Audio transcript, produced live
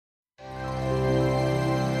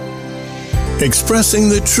expressing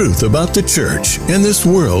the truth about the church and this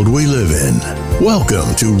world we live in.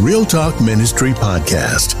 Welcome to Real Talk Ministry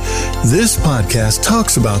Podcast. This podcast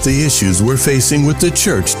talks about the issues we're facing with the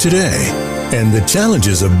church today and the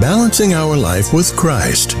challenges of balancing our life with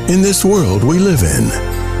Christ in this world we live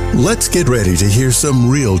in. Let's get ready to hear some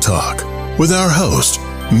real talk with our host,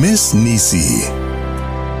 Miss Nisi.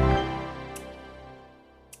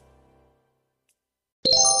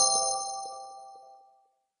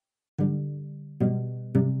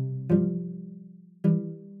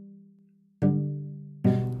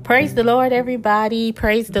 Praise the Lord, everybody.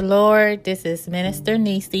 Praise the Lord. This is Minister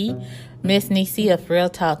Nisi, Miss Nisi of Real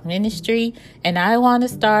Talk Ministry. And I want to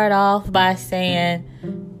start off by saying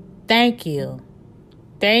thank you.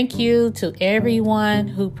 Thank you to everyone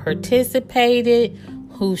who participated,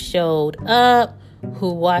 who showed up,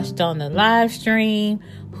 who watched on the live stream,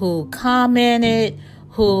 who commented,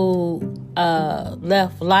 who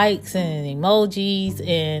left likes and emojis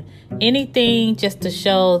and anything just to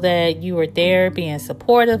show that you were there being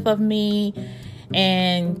supportive of me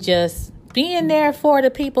and just being there for the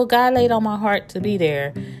people God laid on my heart to be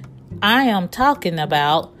there. I am talking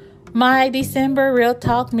about my December Real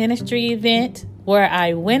Talk Ministry event where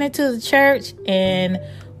I went into the church and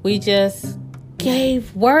we just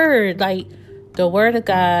gave word. Like, the word of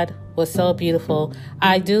God was so beautiful.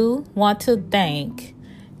 I do want to thank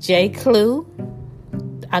Jay Clue.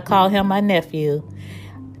 I call him my nephew.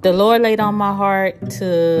 The Lord laid on my heart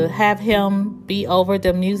to have him be over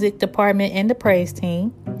the music department and the praise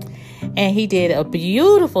team. And he did a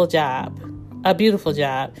beautiful job.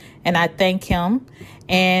 And I thank him.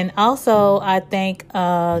 And also I thank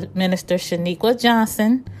Minister Shaniqua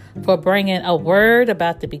Johnson for bringing a word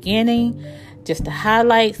about the beginning, just to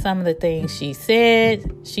highlight some of the things she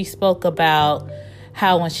said. She spoke about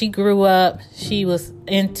how when she grew up, she was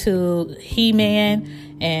into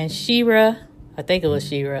He-Man and She-Ra. I think it was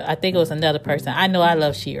She-Ra. I think it was another person. I know I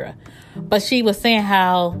love She-Ra. But she was saying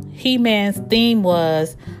how He-Man's theme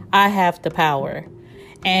was, I have the power.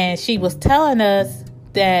 And she was telling us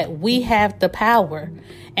that we have the power.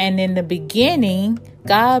 And in the beginning,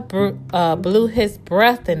 God blew his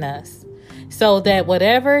breath in us. So that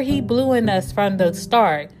whatever he blew in us from the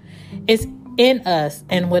start is in us,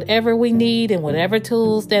 and whatever we need and whatever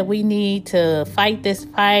tools that we need to fight this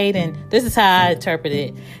fight, and this is how I interpret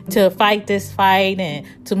it, to fight this fight and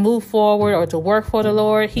to move forward or to work for the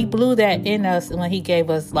Lord, he blew that in us when he gave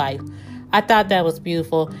us life. I thought that was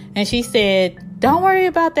beautiful. And she said, don't worry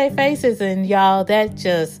about their faces. And y'all, that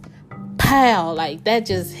just like that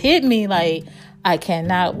just hit me. Like, I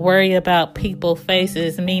cannot worry about people's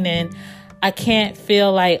faces, meaning I can't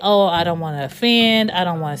feel like, oh, I don't want to offend. I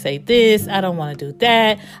don't want to say this. I don't want to do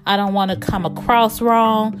that. I don't want to come across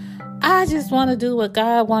wrong. I just want to do what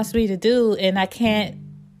God wants me to do. And I can't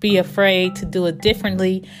be afraid to do it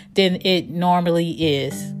differently than it normally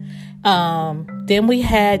is. Then we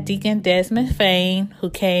had Deacon Desmond Fain, who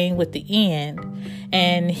came with the end.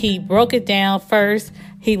 And he broke it down first.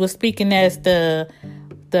 He was speaking as the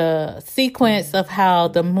sequence of how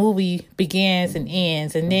the movie begins and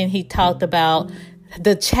ends. And then he talked about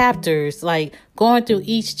the chapters, like going through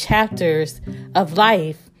each chapters of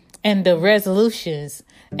life and the resolutions.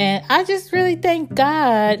 And I just really thank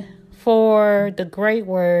God for the great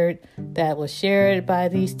word that was shared by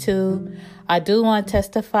these two. I do want to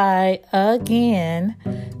testify again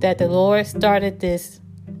that the Lord started this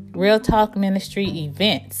Real Talk Ministry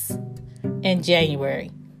events in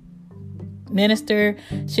January. Minister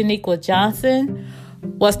Shaniqua Johnson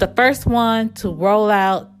was the first one to roll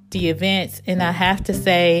out the events. And I have to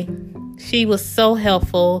say, she was so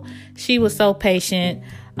helpful. She was so patient.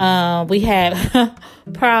 We had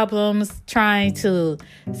problems trying to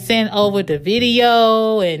send over the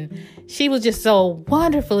video, and she was just so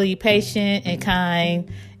wonderfully patient and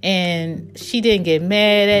kind. And she didn't get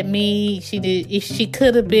mad at me. She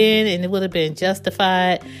could have been, and it would have been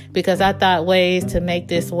justified, because I thought ways to make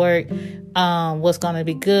this work was going to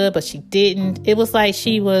be good, but she didn't. It was like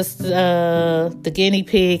she was the guinea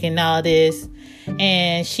pig and all this,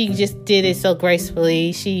 and she just did it so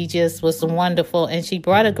gracefully. She just was wonderful, and she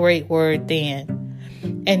brought a great word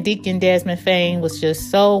then. And Deacon Desmond Fain was just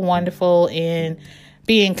so wonderful in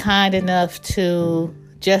being kind enough to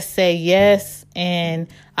just say yes. And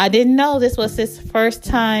I didn't know this was his first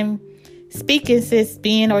time speaking since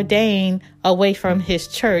being ordained away from his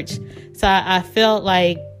church. So I felt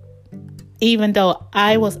like, even though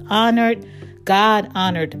I was honored, God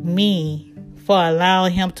honored me for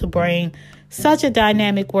allowing him to bring such a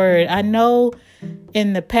dynamic word. I know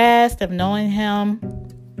in the past of knowing him,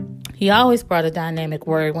 He always brought a dynamic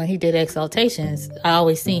word when he did exaltations. I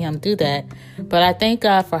always see him do that. But I thank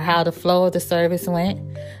God for how the flow of the service went.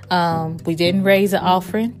 We didn't raise an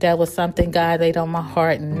offering. That was something God laid on my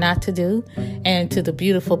heart not to do. And to the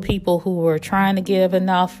beautiful people who were trying to give an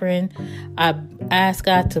offering, I asked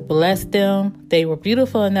God to bless them. They were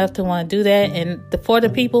beautiful enough to want to do that. And for the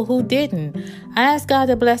people who didn't, I asked God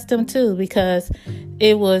to bless them too, because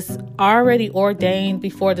it was already ordained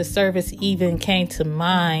before the service even came to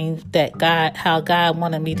mind that how God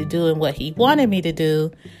wanted me to do and what he wanted me to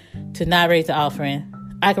do, to not raise the offering.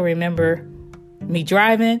 I can remember me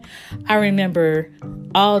driving. I remember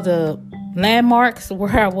all the landmarks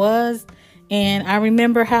where I was, and I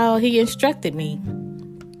remember how he instructed me.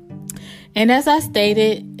 And as I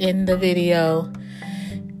stated in the video,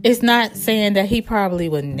 it's not saying that he probably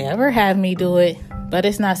would never have me do it, but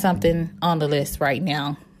it's not something on the list right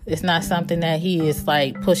now. It's not something that he is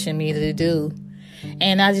pushing me to do.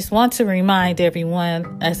 And I just want to remind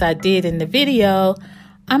everyone, as I did in the video,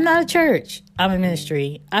 I'm not a church. I'm a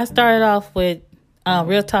ministry. I started off with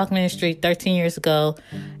Real Talk Ministry 13 years ago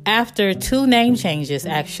after 2 name changes,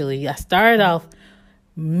 actually. I started off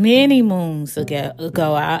many moons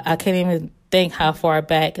ago. I can't even think how far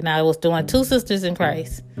back. And I was doing 2 Sisters in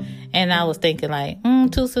Christ. And I was thinking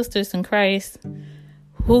 2 Sisters in Christ.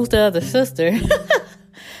 Who's the other sister?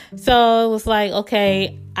 So it was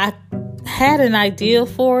okay, I had an idea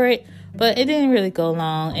for it, but it didn't really go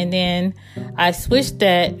long. And then I switched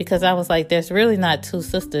that because I was there's really not 2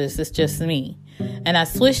 sisters. It's just me. And I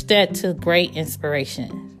switched that to Great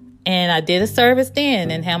Inspiration. And I did a service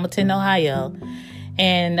then in Hamilton, Ohio.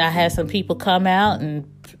 And I had some people come out and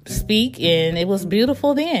speak, and it was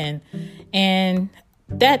beautiful then. And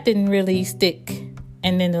that didn't really stick.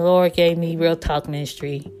 And then the Lord gave me Real Talk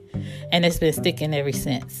Ministry, and it's been sticking ever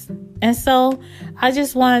since. And so I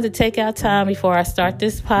just wanted to take out time before I start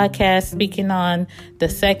this podcast, speaking on the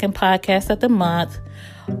second podcast of the month,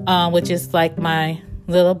 which is my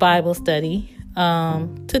little Bible study,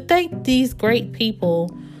 to thank these great people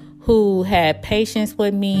who had patience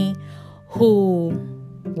with me, who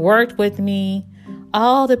worked with me,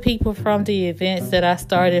 all the people from the events that I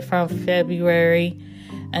started from February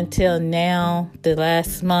until now, the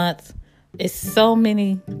last month. It's so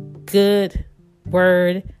many good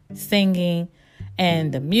word singing,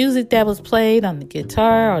 and the music that was played on the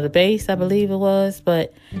guitar or the bass, I believe it was,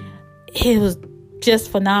 but it was just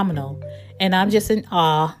phenomenal. And I'm just in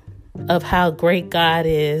awe of how great God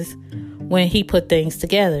is when he put things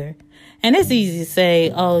together. And it's easy to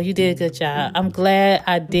say, oh, you did a good job. I'm glad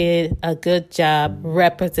I did a good job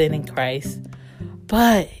representing Christ.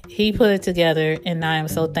 But he put it together, and I am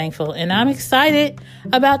so thankful. And I'm excited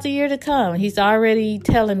about the year to come. He's already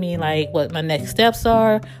telling me what my next steps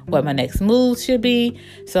are, what my next moves should be.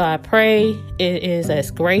 So I pray it is as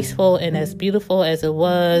graceful and as beautiful as it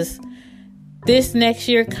was this next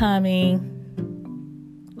year coming,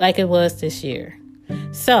 like it was this year.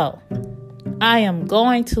 So I am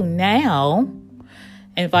going to now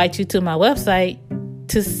invite you to my website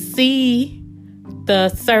to see the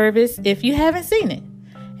service if you haven't seen it.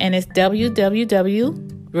 And it's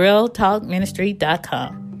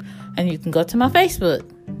www.realtalkministry.com. And you can go to my Facebook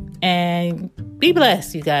and be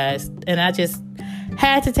blessed, you guys. And I just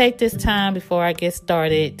had to take this time before I get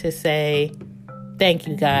started to say thank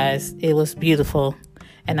you, guys. It was beautiful.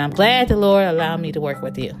 And I'm glad the Lord allowed me to work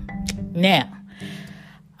with you. Now,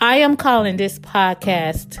 I am calling this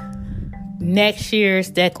podcast Next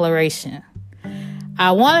Year's Declaration.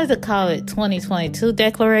 I wanted to call it 2022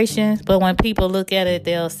 Declarations, but when people look at it,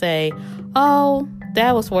 they'll say, oh,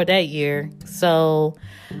 that was for that year. So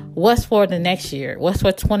what's for the next year? What's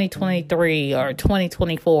for 2023 or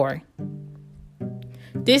 2024?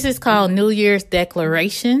 This is called New Year's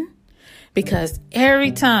Declaration because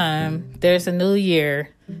every time there's a new year,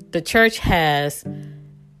 the church has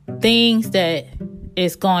things that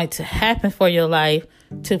is going to happen for your life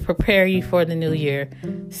to prepare you for the new year.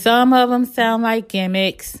 Some of them sound like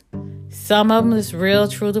gimmicks. Some of them is real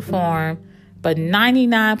true to form. But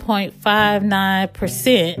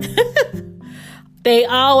 99.59%, they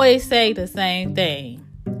always say the same thing.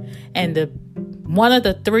 And one of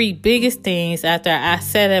the 3 biggest things after I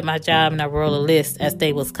sat at my job and I wrote a list as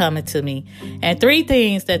they was coming to me. And 3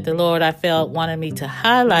 things that the Lord I felt wanted me to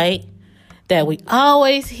highlight that we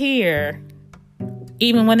always hear,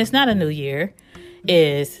 even when it's not a new year,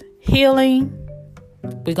 is healing.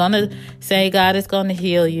 We're going to say God is going to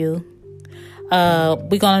heal you.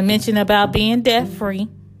 We're going to mention about being debt-free.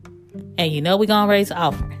 And we're going to raise an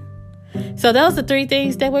offering. So those are 3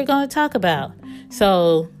 things that we're going to talk about.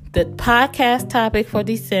 So the podcast topic for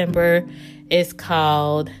December is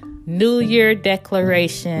called New Year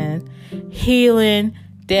declaration, healing,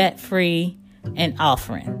 debt-free, and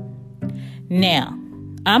offering. Now,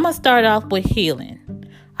 I'm going to start off with healing.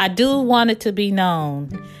 I do want it to be known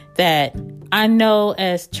that I know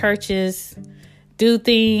as churches do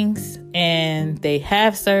things and they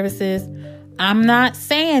have services, I'm not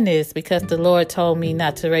saying this because the Lord told me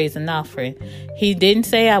not to raise an offering. He didn't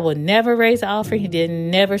say I would never raise an offering. He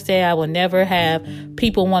didn't never say I would never have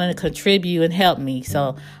people wanting to contribute and help me.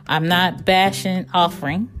 So I'm not bashing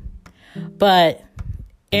offering. But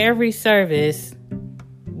every service,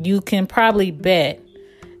 you can probably bet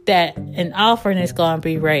that an offering is going to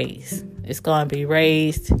be raised. It's going to be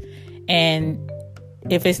raised. And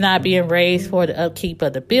if it's not being raised for the upkeep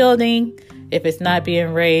of the building, if it's not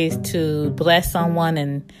being raised to bless someone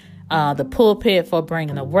in the pulpit for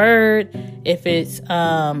bringing a word, if it's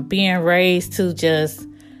being raised to just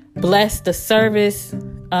bless the service,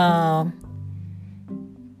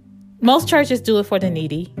 most churches do it for the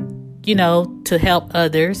needy, to help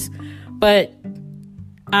others. But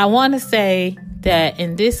I want to say that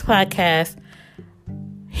in this podcast,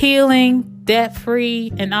 healing,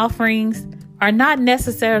 debt-free, and offerings are not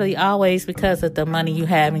necessarily always because of the money you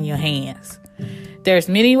have in your hands. There's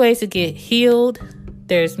many ways to get healed.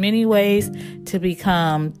 There's many ways to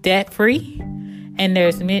become debt-free. And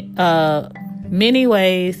there's many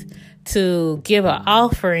ways to give an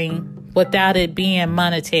offering without it being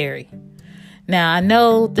monetary. Now, I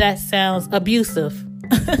know that sounds abusive.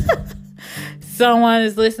 Someone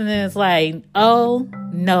is listening and is like, oh,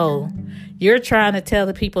 no, you're trying to tell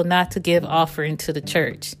the people not to give offering to the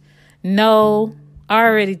church. No, I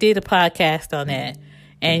already did a podcast on that.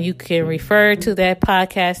 And you can refer to that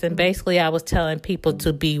podcast. And basically, I was telling people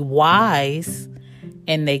to be wise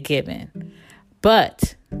in their giving.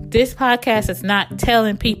 But this podcast is not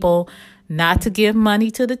telling people not to give money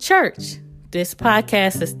to the church. This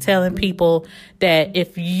podcast is telling people that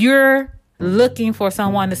if you're looking for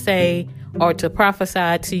someone to say or to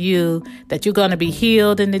prophesy to you that you're going to be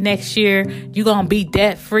healed in the next year, you're going to be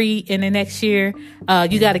debt free in the next year,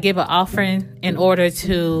 you got to give an offering in order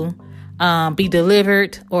to be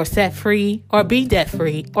delivered or set free or be debt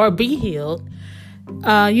free or be healed.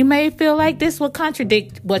 You may feel like this will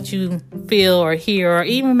contradict what you feel or hear or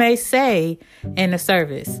even may say in the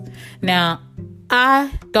service. Now,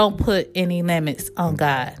 I don't put any limits on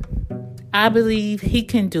God. I believe he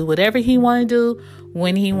can do whatever he wants to do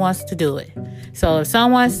when he wants to do it. So if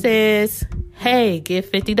someone says, hey, give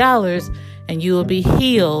 $50 and you will be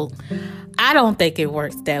healed, I don't think it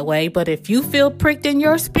works that way. But if you feel pricked in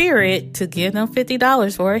your spirit to give them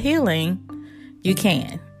 $50 for a healing, you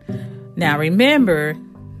can. Now, remember,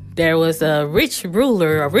 there was a rich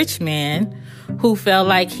ruler, a rich man, who felt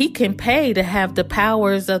like he can pay to have the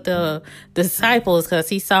powers of the disciples because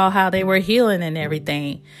he saw how they were healing and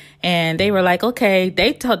everything. And they were like, okay,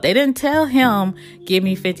 they didn't tell him, give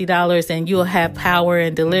me $50 and you'll have power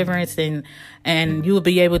and deliverance and you will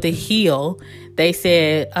be able to heal. They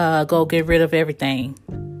said, go get rid of everything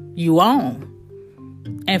you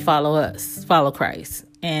own and follow us, follow Christ.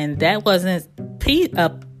 And that wasn't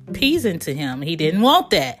appeasing to him. He didn't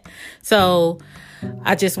want that. So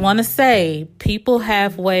I just want to say, people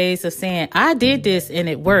have ways of saying, I did this and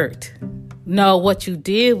it worked. No, what you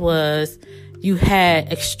did was you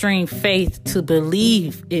had extreme faith to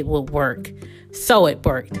believe it would work. So it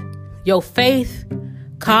worked. Your faith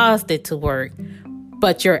caused it to work,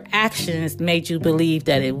 but your actions made you believe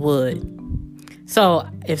that it would. So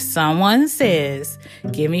if someone says,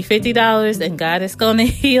 give me $50 and God is going to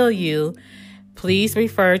heal you, please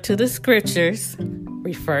refer to the scriptures,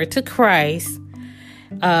 refer to Christ.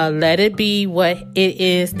 Let it be what it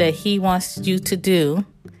is that he wants you to do.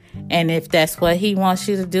 And if that's what he wants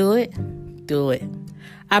you to do it.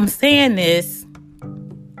 I'm saying this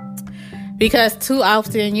because too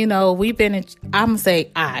often, we've been in,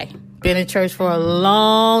 been in church for a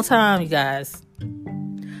long time, you guys.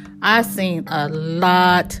 I've seen a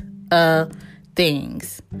lot of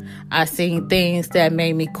things. I've seen things that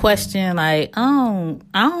made me question, like, oh,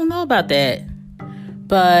 I don't know about that.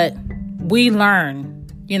 But we learn.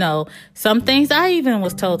 Some things I even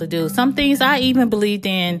was told to do, some things I even believed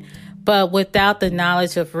in, but without the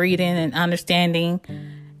knowledge of reading and understanding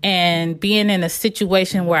and being in a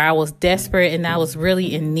situation where I was desperate and I was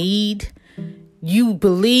really in need, you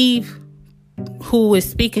believe who is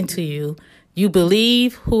speaking to you. You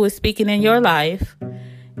believe who is speaking in your life.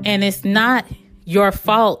 And it's not your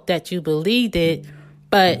fault that you believed it,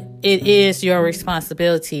 but it is your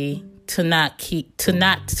responsibility to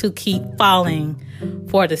keep falling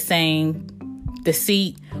for the same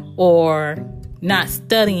deceit or not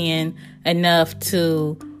studying enough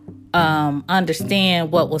to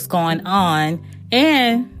understand what was going on,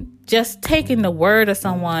 and just taking the word of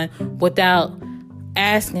someone without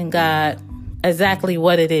asking God exactly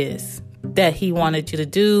what it is that he wanted you to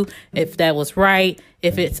do, if that was right,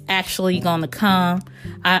 if it's actually going to come.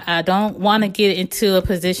 I don't want to get into a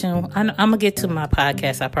position. I'm going to get to my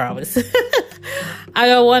podcast, I promise. I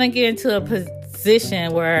don't want to get into a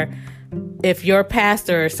position where if your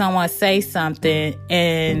pastor or someone say something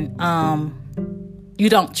and you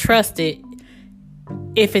don't trust it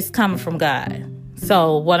if it's coming from God.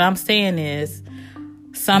 So what I'm saying is,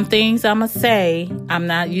 some things I'm going to say, I'm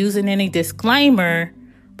not using any disclaimer,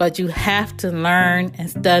 but you have to learn and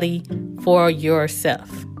study for yourself.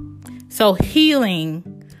 So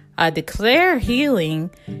healing, I declare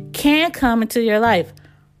healing can come into your life.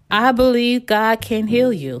 I believe God can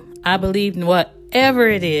heal you. I believe whatever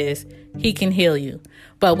it is, he can heal you.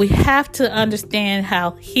 But we have to understand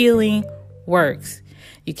how healing works.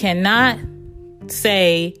 You cannot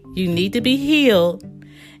say you need to be healed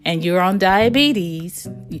and you're on diabetes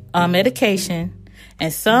medication,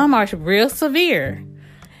 and some are real severe.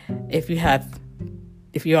 If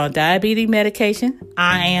you're on diabetes medication,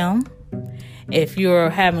 I am. If you're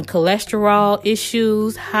having cholesterol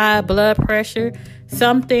issues, high blood pressure,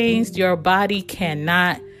 some things your body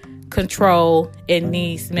cannot control, it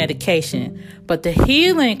needs medication. But the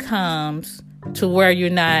healing comes to where you're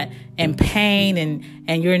not in pain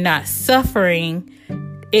and you're not suffering.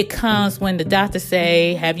 It comes when the doctor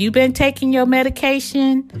say, have you been taking your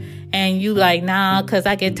medication? And you like, nah, because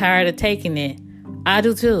I get tired of taking it. I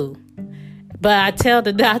do too. But I tell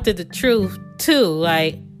the doctor the truth too,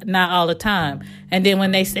 like not all the time. And then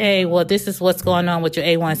when they say, well, this is what's going on with your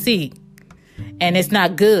A1C and it's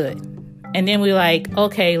not good. And then we're like,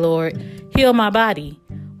 okay, Lord, heal my body.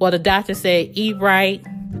 Well, the doctor said, eat right,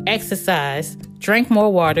 exercise, drink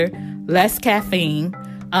more water, less caffeine,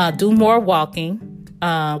 do more walking,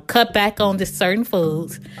 cut back on the certain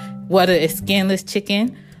foods, whether it's skinless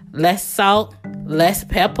chicken, less salt, less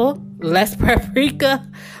pepper, less paprika,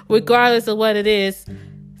 regardless of what it is.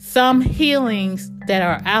 Some healings that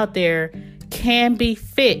are out there can be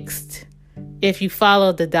fixed if you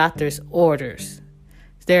follow the doctor's orders.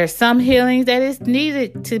 There are some healings that is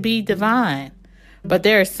needed to be divine, but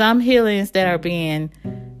there are some healings that are being,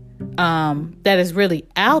 that is really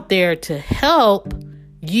out there to help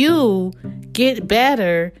you get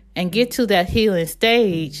better and get to that healing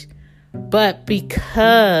stage. But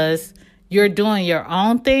because you're doing your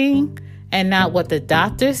own thing and not what the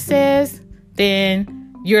doctor says,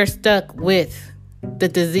 then you're stuck with the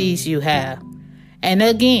disease you have. And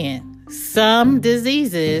again, some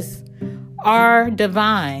diseases are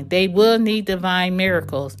divine. They will need divine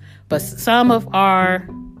miracles. But some of our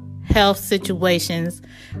health situations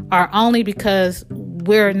are only because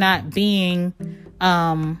we're not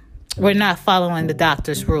following the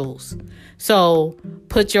doctor's rules. So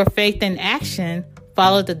put your faith in action,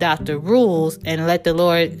 follow the doctor rules, and let the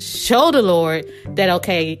Lord show the Lord that,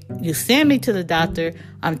 okay, you send me to the doctor,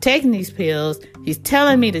 I'm taking these pills, he's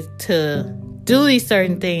telling me to do these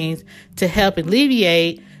certain things to help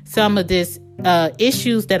alleviate some of this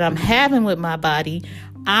issues that I'm having with my body.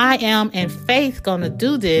 I am in faith going to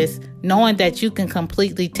do this, knowing that you can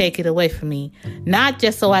completely take it away from me. Not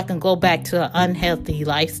just so I can go back to an unhealthy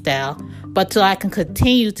lifestyle, but so I can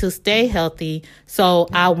continue to stay healthy so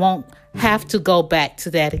I won't have to go back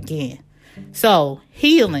to that again. So,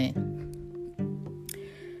 healing.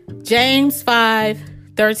 James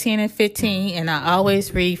 5:13 and 15, and I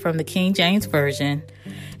always read from the King James Version.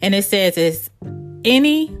 And it says, is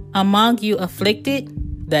any among you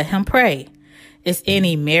afflicted? Let him pray. Is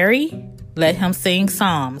any merry? Let him sing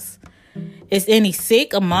psalms. Is any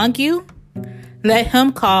sick among you? Let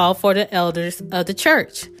him call for the elders of the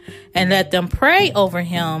church, and let them pray over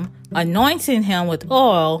him, anointing him with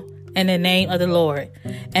oil in the name of the Lord.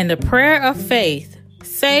 And the prayer of faith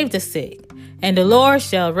save the sick, and the Lord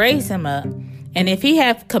shall raise him up. And if he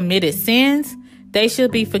have committed sins, they shall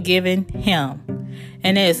be forgiven him.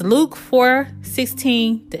 And it's Luke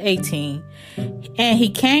 4:16-18. And he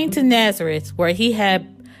came to Nazareth, where he had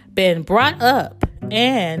been brought up,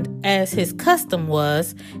 and as his custom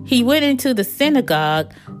was, he went into the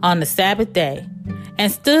synagogue on the Sabbath day,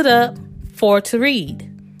 and stood up for to read.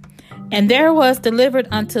 And there was delivered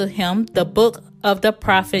unto him the book of the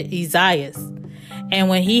prophet Isaiah. And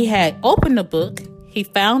when he had opened the book, he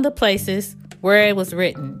found the places where it was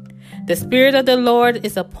written, the Spirit of the Lord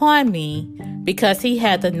is upon me, because he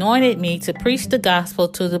hath anointed me to preach the gospel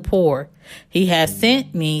to the poor. He hath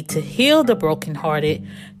sent me to heal the brokenhearted,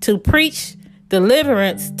 to preach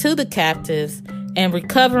deliverance to the captives, and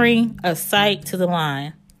recovering of sight to the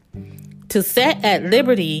blind, to set at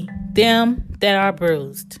liberty them that are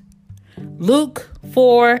bruised. Luke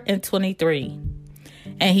 4:23.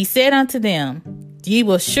 And he said unto them, ye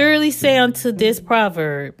will surely say unto this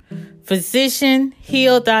proverb, Physician,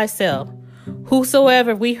 heal thyself.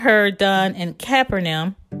 Whosoever we heard done in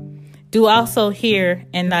Capernaum, do also here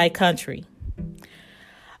in thy country.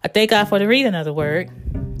 I thank God for the reading of the word.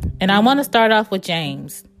 And I want to start off with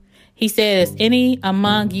James. He said, is any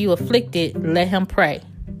among you afflicted, let him pray.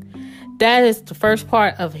 That is the first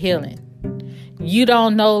part of healing. You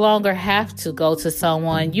don't no longer have to go to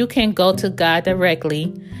someone. You can go to God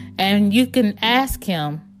directly and you can ask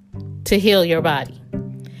him to heal your body.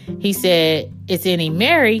 He said, is any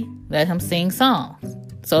merry, let him sing psalms.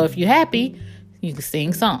 So if you're happy, you can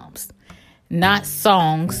sing psalms. Not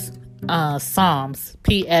songs, psalms, Psalms.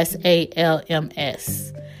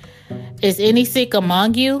 Is any sick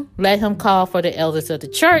among you? Let him call for the elders of the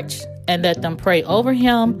church and let them pray over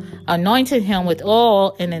him, anointing him with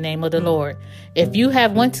oil in the name of the Lord. If you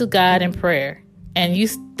have went to God in prayer and you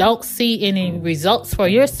don't see any results for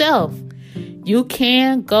yourself, you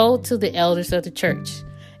can go to the elders of the church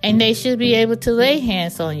and they should be able to lay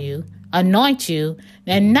hands on you, anoint you,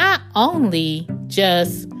 and not only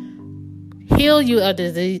just heal you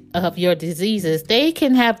of your diseases, they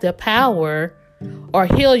can have the power or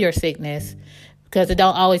heal your sickness, because it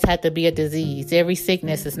don't always have to be a disease. Every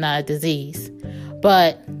sickness is not a disease.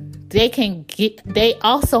 But they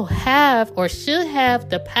also have or should have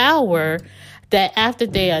the power that after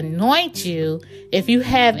they anoint you, if you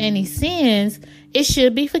have any sins, it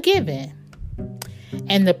should be forgiven.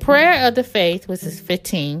 And the prayer of the faith, which is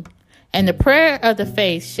 15, and the prayer of the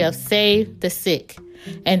faith shall save the sick,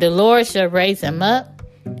 and the Lord shall raise him up.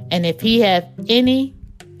 And if he have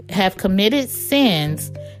committed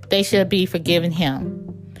sins, they shall be forgiven him.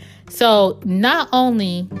 So not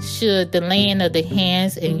only should the laying of the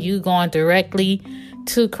hands and you going directly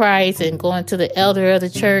to Christ and going to the elder of the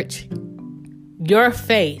church, your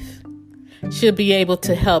faith should be able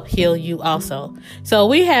to help heal you also. So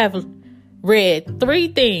we have read 3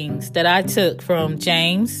 things that I took from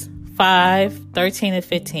James 5:13 and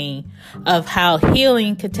 15 of how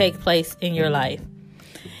healing could take place in your life.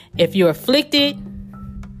 If you're afflicted,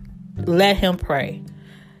 let him pray.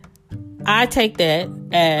 I take that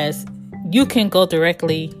as you can go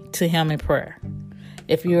directly to him in prayer.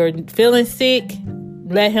 If you're feeling sick,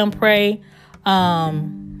 let him pray.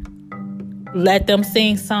 Let them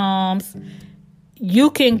sing psalms. You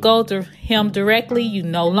can go to him directly. You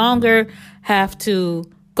no longer have to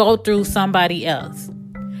go through somebody else.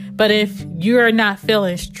 But if you're not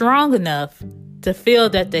feeling strong enough to feel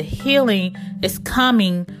that the healing is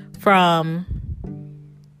coming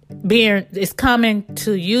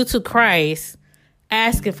to you, to Christ,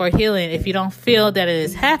 asking for healing, if you don't feel that it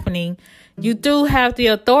is happening, you do have the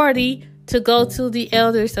authority to go to the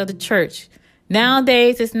elders of the church.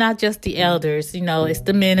 Nowadays, it's not just the elders, it's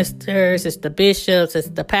the ministers, it's the bishops, it's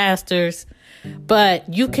the pastors, but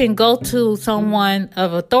you can go to someone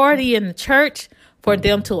of authority in the church for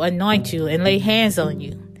them to anoint you and lay hands on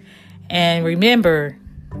you. And remember,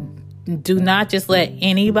 do not just let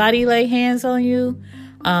anybody lay hands on you.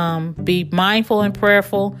 Be mindful and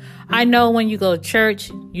prayerful. I know when you go to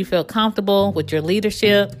church, you feel comfortable with your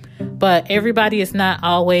leadership, but everybody is not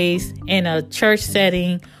always in a church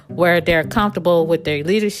setting where they're comfortable with their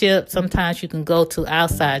leadership. Sometimes you can go to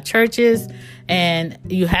outside churches and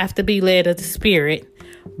you have to be led of the Spirit.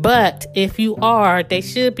 But if you are, they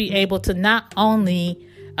should be able to not only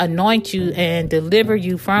anoint you and deliver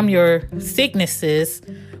you from your sicknesses,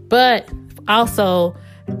 but also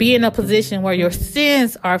be in a position where your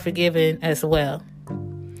sins are forgiven as well.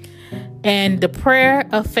 And the prayer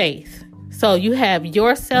of faith. So you have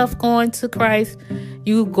yourself going to Christ,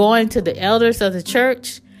 you going to the elders of the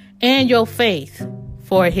church, and your faith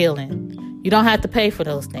for healing. You don't have to pay for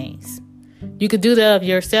those things. You could do that of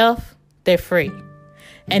yourself. They're free.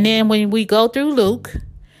 And then when we go through Luke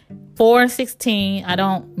 4:16, I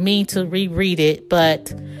don't mean to reread it,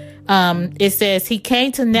 but it says, he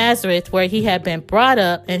came to Nazareth where he had been brought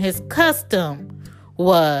up, and his custom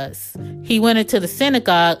was he went into the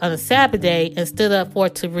synagogue on the Sabbath day and stood up for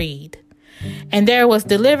to read. And there was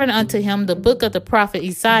delivered unto him the book of the prophet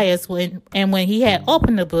Isaiah. When he had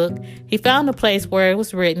opened the book, he found a place where it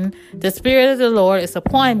was written, the Spirit of the Lord is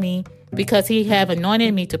upon me, because he have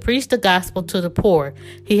anointed me to preach the gospel to the poor.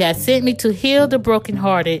 He has sent me to heal the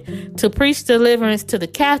brokenhearted, to preach deliverance to the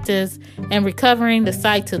captives, and recovering the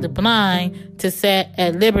sight to the blind, to set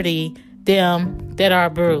at liberty them that are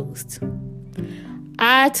bruised.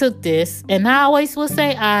 I took this, and I always will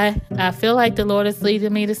say I feel like the Lord is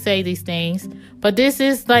leading me to say these things, but this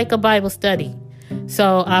is like a Bible study.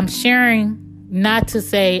 So I'm sharing not to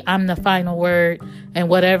say I'm the final word and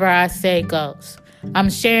whatever I say goes. I'm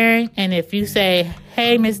sharing, and if you say,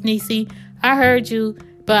 hey, Miss Nisi, I heard you,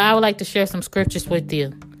 but I would like to share some scriptures with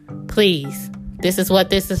you. Please, this is what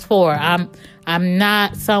this is for. I'm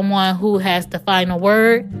not someone who has the final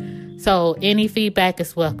word, so any feedback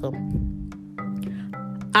is welcome.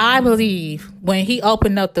 I believe when he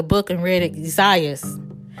opened up the book and read Isaiah,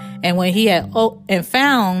 and when he had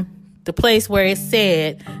found the place where it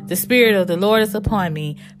said, the Spirit of the Lord is upon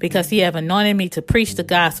me, because he have anointed me to preach the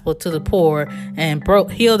gospel to the poor, and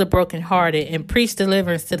heal the brokenhearted, and preach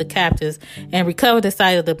deliverance to the captives, and recover the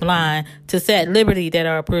sight of the blind, to set liberty that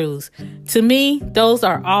are bruised. To me, those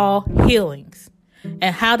are all healings.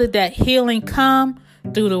 And how did that healing come?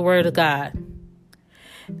 Through the word of God.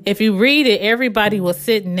 If you read it, everybody was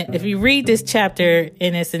sitting. If you read this chapter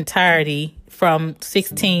in its entirety, from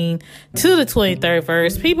 16 to the 23rd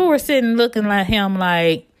verse, people were sitting looking at him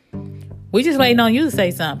like, we just waiting on you to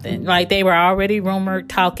say something. Like they were already rumored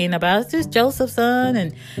talking about, it's just Joseph's son.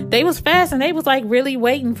 And they was fast and they was like really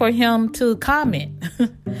waiting for him to comment.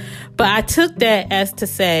 But I took that as to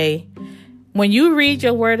say, when you read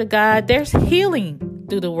your word of God, there's healing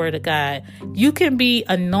through the word of God. You can be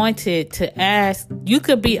anointed to ask. You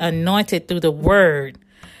could be anointed through the word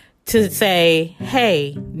to say,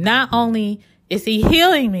 hey, not only is he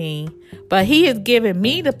healing me, but he has given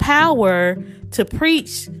me the power to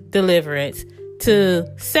preach deliverance, to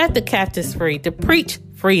set the captives free, to preach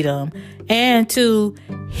freedom, and to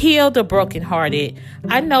heal the brokenhearted.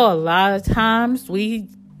 I know a lot of times we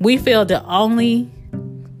feel the only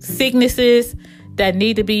sicknesses that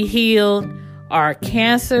need to be healed are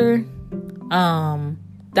cancer,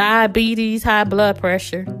 diabetes, high blood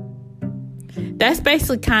pressure. That's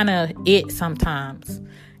basically kind of it sometimes.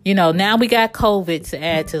 You know, now we got COVID to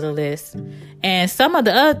add to the list. And some of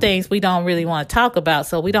the other things we don't really want to talk about,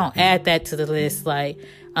 so we don't add that to the list, like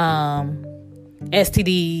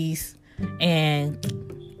STDs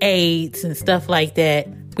and AIDS and stuff like that.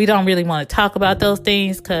 We don't really want to talk about those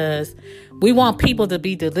things because we want people to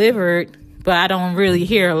be delivered, but I don't really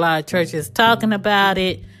hear a lot of churches talking about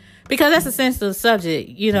it because that's a sensitive subject.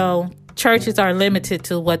 You know, churches are limited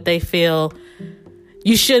to what they feel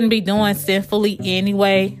you shouldn't be doing sinfully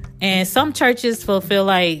anyway. And some churches feel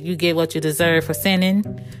like you get what you deserve for sinning.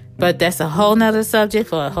 But that's a whole nother subject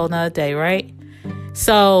for a whole nother day, right?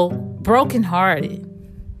 So, brokenhearted.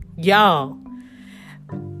 Y'all,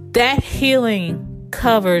 that healing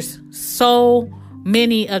covers so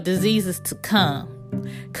many of diseases to come.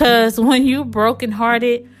 Because when you're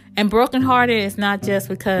brokenhearted, and brokenhearted is not just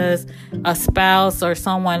because a spouse or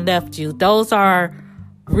someone left you. Those are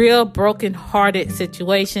real broken-hearted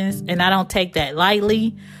situations, and I don't take that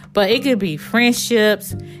lightly, but it could be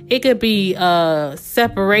friendships, it could be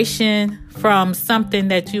separation from something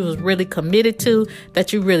that you was really committed to,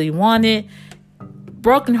 that you really wanted.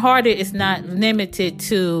 Broken-hearted is not limited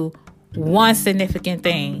to one significant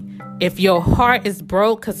thing. If your heart is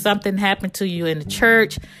broke because something happened to you in the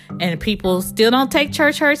church, and people still don't take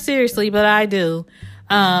church hurt seriously, but I do,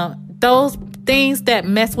 those things that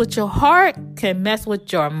mess with your heart can mess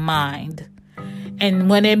with your mind. And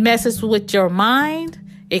when it messes with your mind,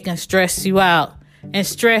 it can stress you out. And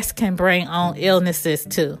stress can bring on illnesses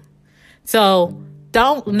too. So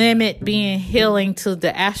don't limit being healing to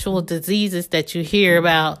the actual diseases that you hear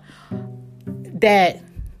about that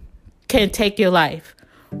can take your life.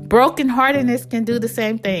 Brokenheartedness can do the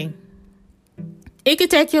same thing. It can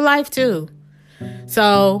take your life too.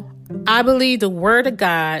 So I believe the word of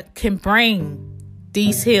God can bring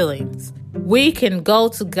these healings. We can go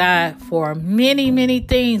to God for many, many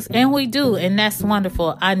things, and we do, and that's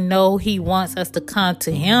wonderful. I know he wants us to come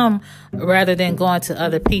to him rather than going to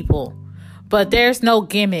other people. But there's no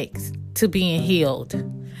gimmicks to being healed.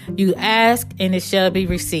 You ask and it shall be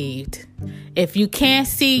received. If you can't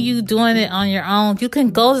see you doing it on your own, you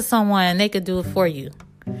can go to someone and they could do it for you.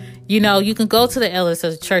 You know, you can go to the elders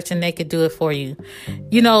of the church and they could do it for you.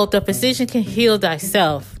 You know, the physician can heal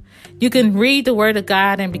thyself. You can read the word of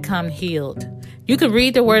God and become healed. You can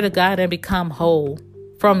read the word of God and become whole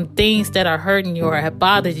from things that are hurting you or have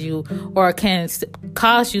bothered you or can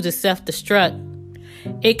cause you to self-destruct.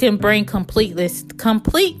 It can bring completeness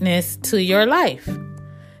to your life.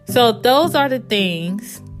 So those are the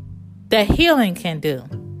things that healing can do.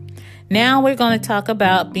 Now we're going to talk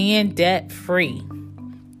about being debt-free.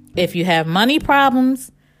 If you have money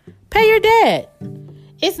problems, pay your debt.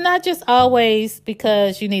 It's not just always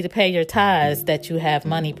because you need to pay your tithes that you have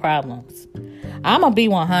money problems. I'm going to be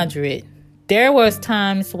 100. There was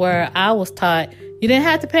times where I was taught you didn't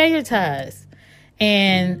have to pay your tithes.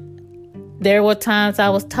 And there were times I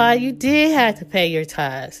was taught you did have to pay your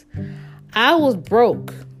tithes. I was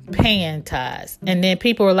broke paying tithes. And then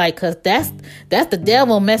people were like, because that's the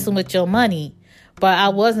devil messing with your money. But I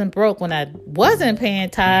wasn't broke when I wasn't paying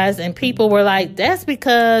tithes. And people were like, that's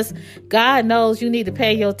because God knows you need to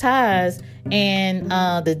pay your tithes. And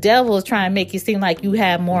the devil is trying to make you seem like you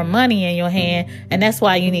have more money in your hand. And that's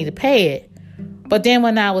why you need to pay it. But then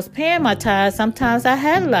when I was paying my tithes, sometimes I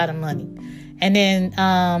had a lot of money. And then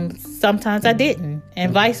sometimes I didn't.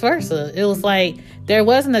 And vice versa. It was like there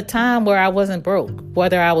wasn't a time where I wasn't broke,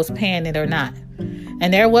 whether I was paying it or not.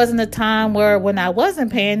 And there wasn't a time where when I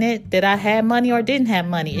wasn't paying it that I had money or didn't have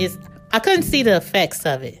money. I couldn't see the effects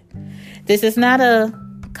of it. This is not a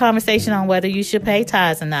conversation on whether you should pay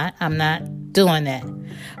tithes or not. I'm not doing that.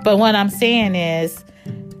 But what I'm saying is,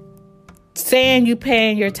 saying you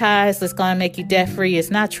paying your tithes is going to make you debt free is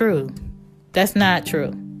not true. That's not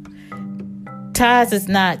true. Tithes is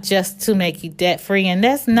not just to make you debt free, and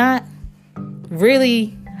that's not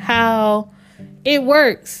really how it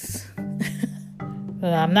works.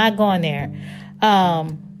 I'm not going there.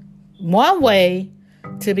 One way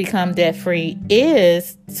to become debt free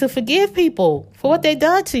is to forgive people for what they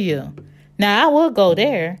done to you. Now, I will go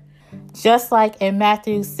there, just like in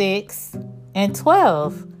Matthew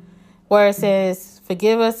 6:12, where it says,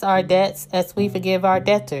 forgive us our debts as we forgive our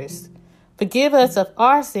debtors. Forgive us of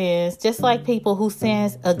our sins, just like people who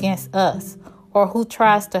sins against us or who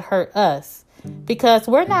tries to hurt us, because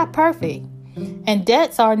we're not perfect. And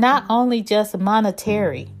debts are not only just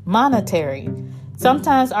monetary.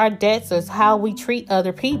 Sometimes our debts is how we treat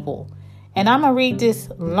other people. And I'm going to read this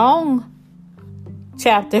long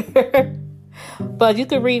chapter, but you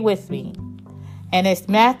can read with me. And it's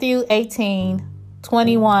Matthew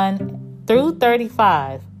 18:21 through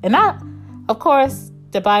 35. And of course,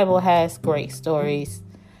 the Bible has great stories.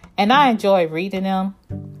 And I enjoy reading them.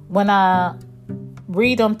 When I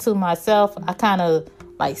read them to myself, I kind of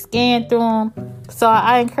like scan through them. So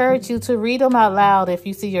I encourage you to read them out loud if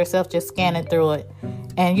you see yourself just scanning through it.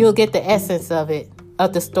 And you'll get the essence of it,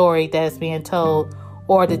 of the story that is being told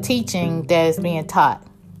or the teaching that is being taught.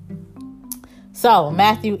 So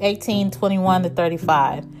Matthew 18:21 to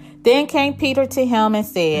 35. Then came Peter to him and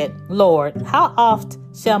said, Lord, how oft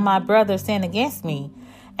shall my brother sin against me,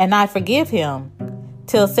 and I forgive him?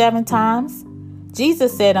 Till 7 times?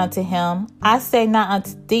 Jesus said unto him, I say not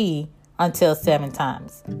unto thee until 7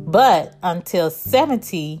 times, but until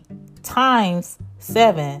 70 times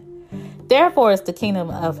 7. Therefore is the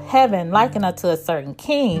kingdom of heaven likened unto a certain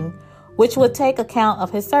king, which would take account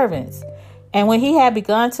of his servants. And when he had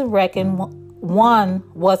begun to reckon, one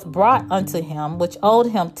was brought unto him, which owed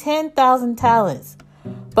him 10,000 talents.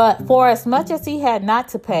 But for as much as he had not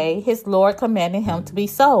to pay, his Lord commanded him to be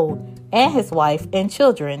sold, and his wife and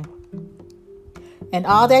children, and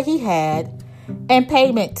all that he had, and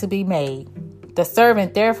payment to be made. The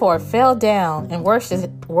servant therefore fell down and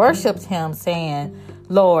worshipped him, saying,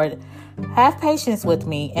 Lord, have patience with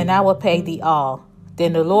me, and I will pay thee all.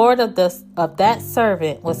 Then the Lord of that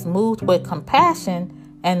servant was moved with compassion,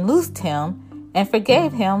 and loosed him, and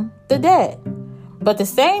forgave him the debt. But the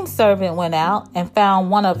same servant went out and found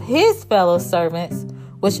one of his fellow servants,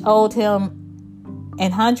 which owed him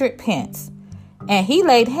 100 pence. And he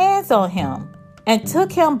laid hands on him, and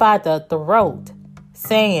took him by the throat,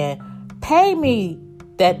 saying, Pay me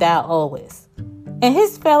that thou owest. And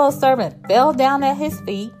his fellow servant fell down at his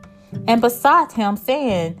feet, and besought him,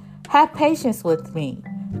 saying, Have patience with me,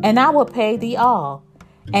 and I will pay thee all.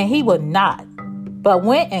 And he would not, but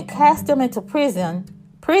went and cast him into prison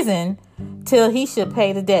till he should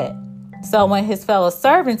pay the debt. So when his fellow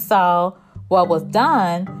servants saw what was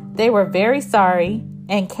done, they were very sorry,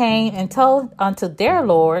 and came and told unto their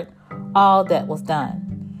Lord all that was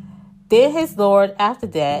done. Then his Lord, after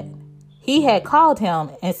that he had called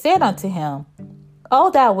him, and said unto him,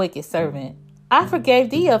 O thou wicked servant, I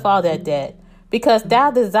forgave thee of all that debt, because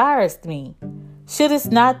thou desirest me.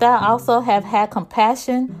 Shouldest not thou also have had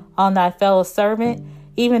compassion on thy fellow servant,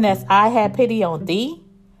 even as I had pity on thee?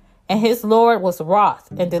 And his Lord was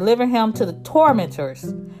wroth, and delivered him to the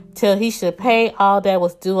tormentors, till he should pay all that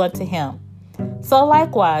was due unto him. So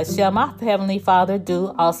likewise shall my heavenly Father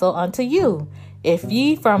do also unto you, if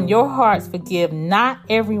ye from your hearts forgive not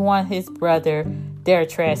everyone his brother their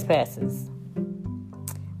trespasses.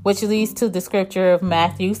 Which leads to the scripture of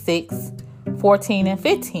Matthew 6:14 and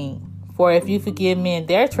 15. For if you forgive men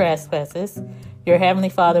their trespasses, your heavenly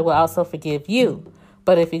Father will also forgive you.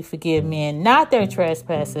 But if you forgive men not their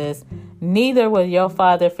trespasses, neither will your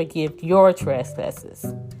Father forgive your trespasses.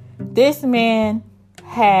 This man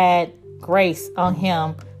had grace on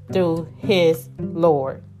him through his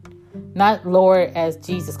Lord. Not Lord as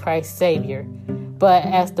Jesus Christ Savior, but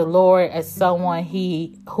as the Lord, as someone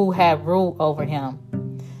who had rule over him.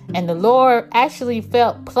 And the Lord actually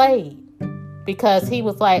felt played because he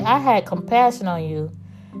was like, I had compassion on you.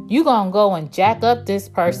 You gonna go and jack up this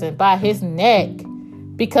person by his neck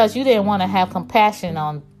because you didn't want to have compassion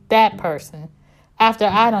on that person after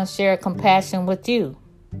I done shared compassion with you.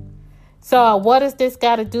 So what does this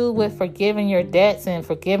got to do with forgiving your debts and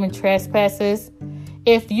forgiving trespasses?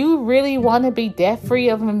 If you really want to be debt-free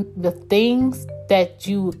of the things that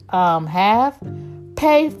you have,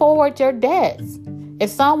 pay forward your debts. If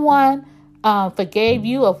someone forgave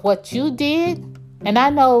you of what you did, and I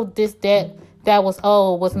know this debt that was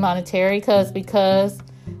owed was monetary because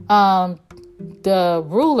the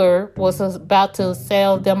ruler was about to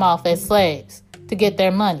sell them off as slaves to get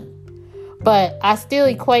their money. But I still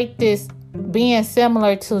equate this being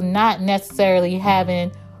similar to not necessarily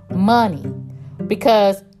having money,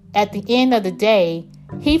 because at the end of the day,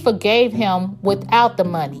 he forgave him without the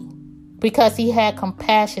money because he had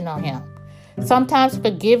compassion on him. Sometimes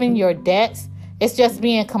forgiving your debts is just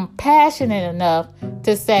being compassionate enough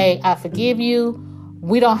to say, I forgive you.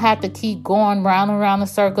 We don't have to keep going round and round the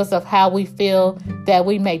circles of how we feel that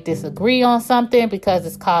we may disagree on something because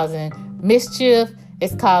it's causing mischief,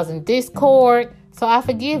 it's causing discord. So I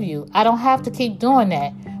forgive you. I don't have to keep doing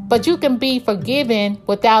that. But you can be forgiven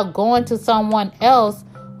without going to someone else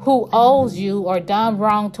who owes you or done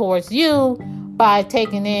wrong towards you by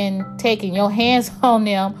taking your hands on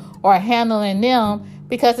them or handling them,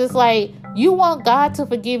 because it's like you want God to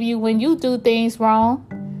forgive you when you do things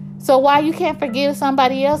wrong. So why you can't forgive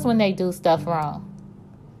somebody else when they do stuff wrong?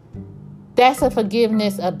 That's a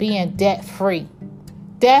forgiveness of being debt-free.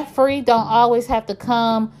 Debt-free don't always have to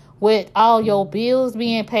come with all your bills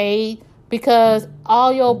being paid, because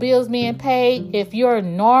all your bills being paid, if you're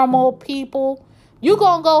normal people, you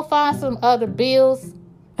gonna go find some other bills.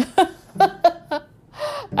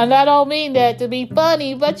 And I don't mean that to be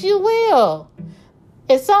funny, but you will.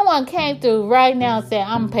 If someone came through right now and said,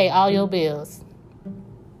 I'm gonna pay all your bills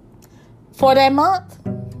for that month,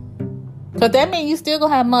 because that means you still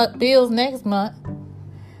gonna have bills next month.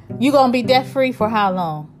 You gonna be debt free for how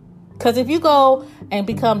long? Because if you go and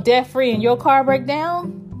become debt free and your car break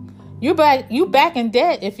down, you back in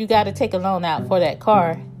debt if you got to take a loan out for that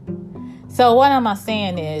car. So what am I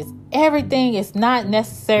saying is, everything is not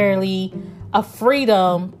necessarily a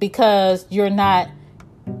freedom because you don't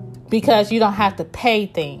have to pay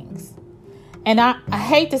things. And I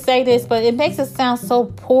hate to say this, but it makes us sound so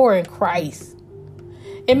poor in Christ.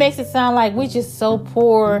 It makes it sound like we're just so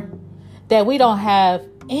poor that we don't have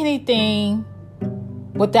anything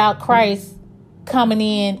without Christ coming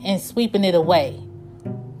in and sweeping it away.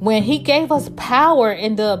 When he gave us power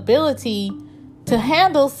and the ability to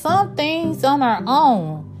handle some things on our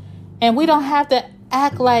own. And we don't have to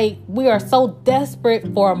act like we are so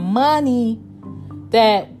desperate for money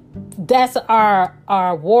that's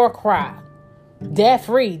our war cry. Debt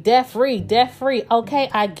free, debt free, debt free. Okay,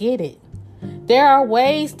 I get it. There are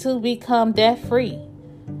ways to become debt free.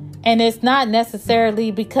 And it's not necessarily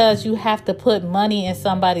because you have to put money in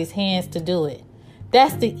somebody's hands to do it.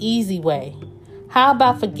 That's the easy way. How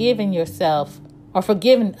about forgiving yourself or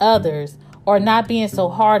forgiving others, or not being so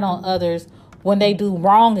hard on others when they do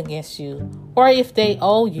wrong against you, or if they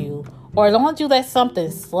owe you, or don't you let something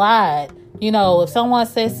slide? You know, if someone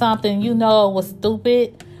says something you know was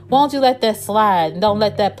stupid, won't you let that slide and don't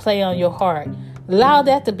let that play on your heart? Allow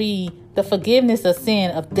that to be the forgiveness of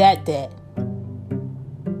sin of that debt.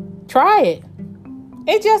 Try it.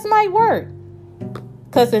 It just might work.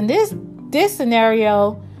 Because in this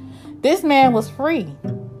scenario, this man was free.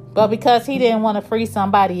 But because he didn't want to free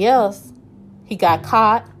somebody else, he got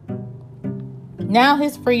caught. Now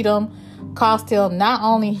his freedom cost him not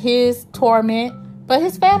only his torment, but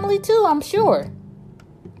his family too, I'm sure.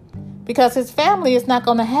 Because his family is not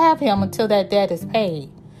going to have him until that debt is paid.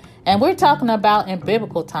 And we're talking about in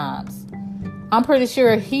biblical times. I'm pretty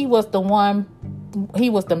sure he was the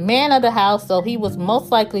man of the house, so he was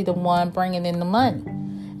most likely the one bringing in the money.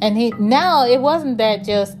 And now it wasn't that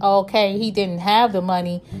just, okay, he didn't have the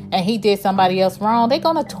money and he did somebody else wrong. They're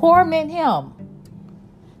going to torment him.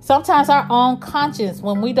 Sometimes our own conscience,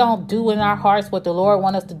 when we don't do in our hearts what the Lord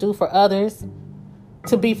wants us to do for others,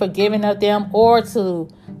 to be forgiven of them or to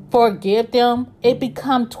forgive them, it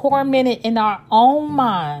become tormented in our own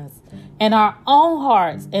minds and our own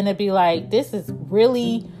hearts. And it'd be like, this is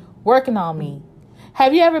really working on me.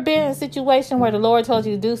 Have you ever been in a situation where the Lord told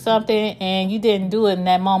you to do something and you didn't do it in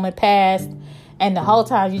that moment past, and the whole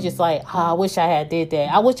time you just like, I wish I had did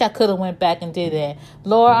that. I wish I could have went back and did that.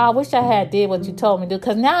 Lord, I wish I had did what you told me to do.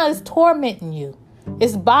 Because now it's tormenting you.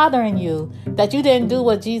 It's bothering you that you didn't do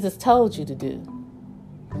what Jesus told you to do.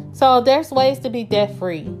 So there's ways to be debt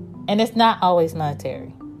free, and it's not always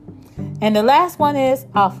monetary. And the last one is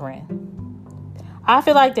offering. I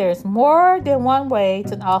feel like there's more than one way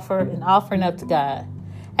to offer an offering up to God.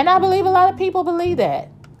 And I believe a lot of people believe that.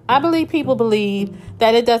 I believe people believe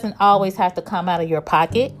that it doesn't always have to come out of your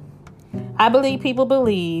pocket. I believe people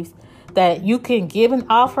believe that you can give an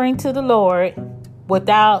offering to the Lord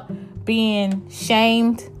without being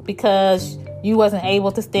shamed because you wasn't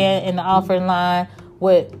able to stand in the offering line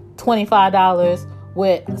with $25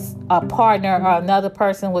 with a partner or another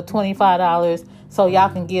person with $25 so y'all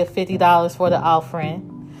can give $50 for the offering.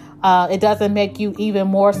 It doesn't make you even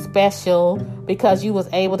more special because you was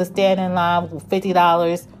able to stand in line with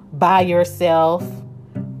 $50 by yourself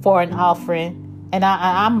for an offering. And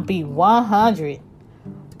I'm going to be 100.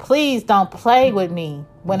 Please don't play with me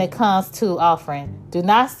when it comes to offering. Do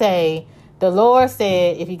not say, the Lord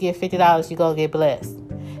said if you give $50, you're going to get blessed.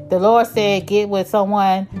 The Lord said get with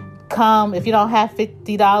someone, come, if you don't have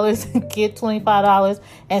 $50, get $25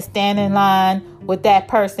 and stand in line with that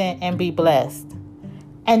person and be blessed.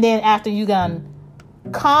 And then after you done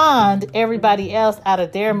conned everybody else out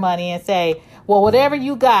of their money and say, well, whatever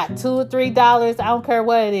you got, $2 or $3, I don't care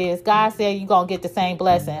what it is, God said you're going to get the same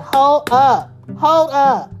blessing. Hold up.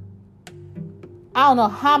 I don't know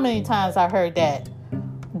how many times I heard that.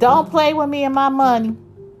 Don't play with me and my money.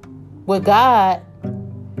 With God.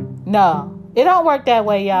 No, it don't work that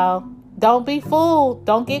way, y'all. Don't be fooled.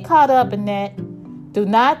 Don't get caught up in that. Do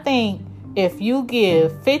not think if you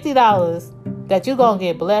give $50 that you're going to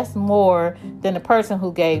get blessed more than the person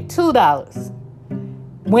who gave $2.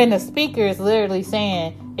 When the speaker is literally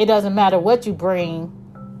saying it doesn't matter what you bring.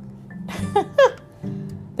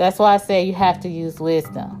 That's why I say you have to use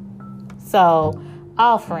wisdom. So,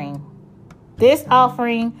 offering. This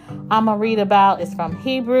offering I'm going to read about is from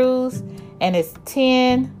Hebrews, and it's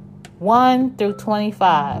 10:1 through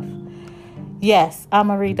 25. Yes, I'm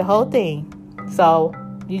going to read the whole thing. So,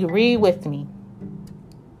 you can read with me.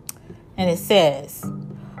 And it says,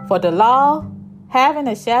 for the law, having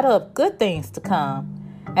a shadow of good things to come,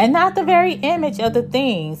 and not the very image of the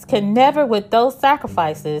things, can never with those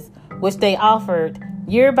sacrifices which they offered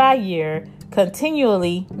year by year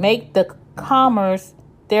continually make the comers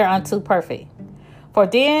thereunto perfect. For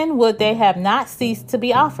then would they have not ceased to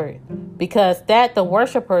be offered, because that the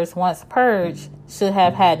worshippers once purged should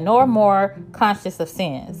have had no more conscience of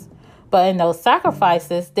sins. But in those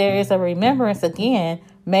sacrifices there is a remembrance again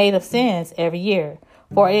made of sins every year.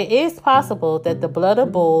 For it is possible that the blood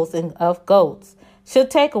of bulls and of goats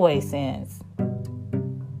should take away sins.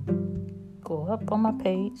 Go up on my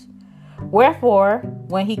page. Wherefore,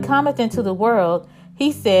 when he cometh into the world,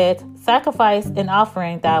 he said, sacrifice and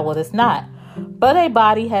offering thou wouldest not, but a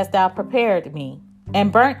body hast thou prepared me,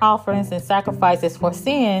 and burnt offerings and sacrifices for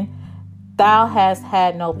sin thou hast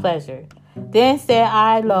had no pleasure. Then said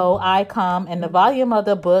I, lo, I come, in the volume of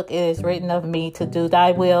the book it is written of me to do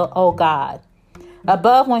thy will, O God.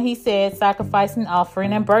 Above, when he said, sacrifice and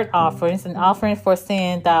offering and burnt offerings and offering for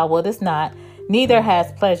sin thou wouldest not, neither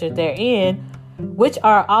hast pleasure therein, which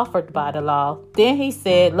are offered by the law. Then he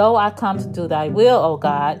said, lo, I come to do thy will, O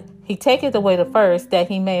God. He taketh away the first, that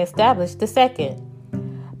he may establish the second.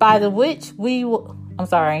 By the which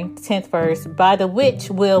 10th verse, by the which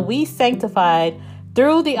will we sanctified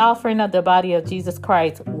through the offering of the body of Jesus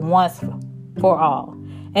Christ once for all.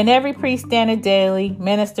 And every priest standeth daily,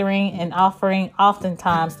 ministering and offering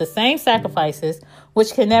oftentimes the same sacrifices,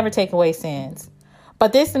 which can never take away sins.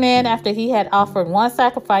 But this man, after he had offered one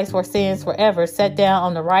sacrifice for sins forever, sat down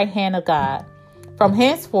on the right hand of God, from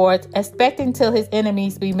henceforth expecting till his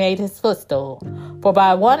enemies be made his footstool. For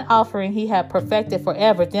by one offering he hath perfected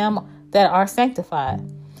forever them that are sanctified.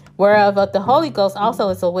 Whereof the Holy Ghost also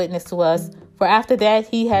is a witness to us. For after that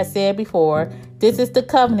he has said before, this is the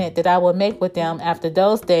covenant that I will make with them after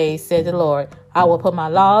those days, said the Lord. I will put my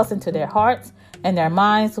laws into their hearts, and their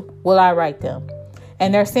minds will I write them.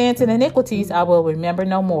 And their sins and iniquities I will remember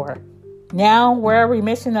no more. Now, where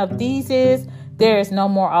remission of these is, there is no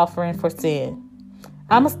more offering for sin.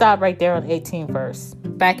 I'm going to stop right there on 18th verse.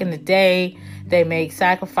 Back in the day, they made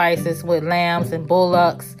sacrifices with lambs and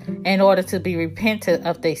bullocks in order to be repentant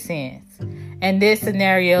of their sins. In this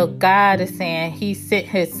scenario, God is saying he sent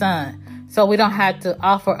his son. So we don't have to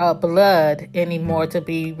offer up blood anymore to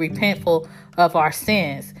be repentful of our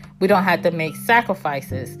sins. We don't have to make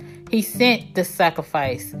sacrifices. He sent the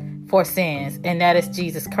sacrifice for sins, and that is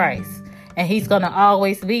Jesus Christ. And he's going to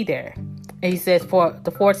always be there. And he says, for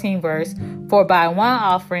the 14th verse, for by one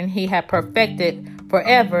offering he hath perfected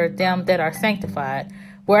forever them that are sanctified.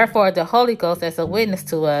 Wherefore the Holy Ghost as a witness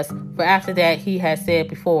to us, for after that he has said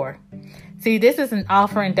before. See, this is an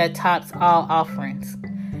offering that tops all offerings.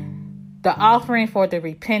 the offering for the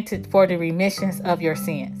remissions of your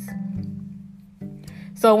sins.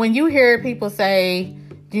 So when you hear people say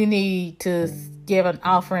you need to give an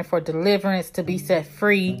offering for deliverance, to be set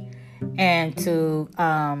free, and to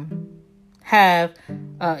have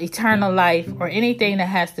eternal life, or anything that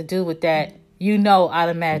has to do with that, you know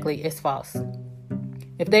automatically it's false.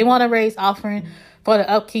 If they want to raise offering for the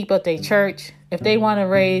upkeep of their church, if they want to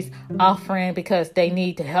raise offering because they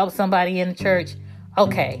need to help somebody in the church,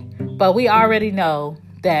 okay. But we already know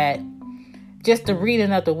that just the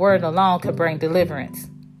reading of the word alone could bring deliverance.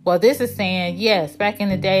 Well, this is saying, yes, back in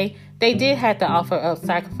the day, they did have to offer up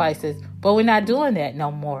sacrifices, but we're not doing that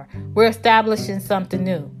no more. We're establishing something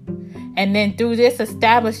new. And then through this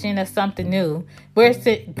establishing of something new,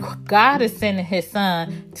 God is sending his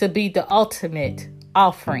son to be the ultimate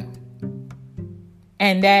offering.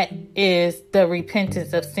 And that is the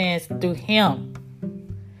repentance of sins through him.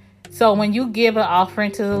 So when you give an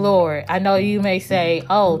offering to the Lord, I know you may say,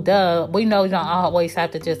 oh, duh, we know you don't always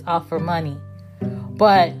have to just offer money.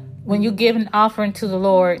 But when you give an offering to the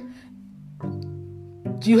Lord,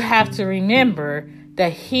 you have to remember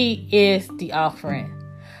that he is the offering.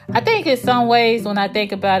 I think in some ways, when I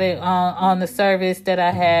think about it on the service that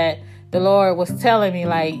I had, the Lord was telling me,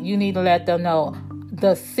 like, you need to let them know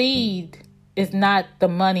the seed is not the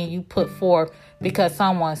money you put forth because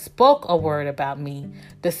someone spoke a word about me.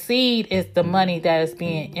 The seed is the money that is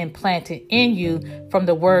being implanted in you from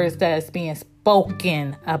the words that is being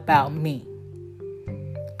spoken about me.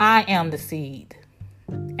 I am the seed.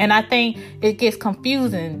 And I think it gets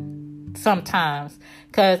confusing sometimes,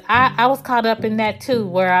 because I was caught up in that too,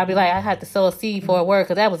 where I'd be like, I had to sow a seed for a word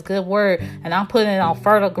because that was a good word, and I'm putting it on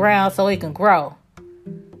fertile ground so it can grow.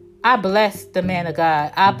 I blessed the man of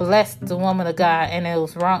God. I blessed the woman of God, and it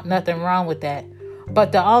was nothing wrong with that.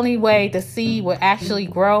 But the only way the seed will actually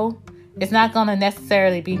grow is not going to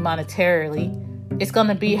necessarily be monetarily. It's going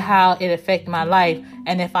to be how it affects my life,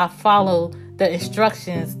 and if I follow the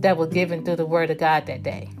instructions that were given through the word of God that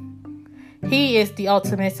day. He is the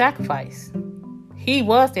ultimate sacrifice. He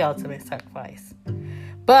was the ultimate sacrifice.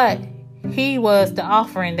 But he was the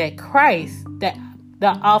offering that Christ, the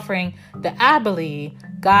offering that I believe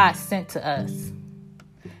God sent to us.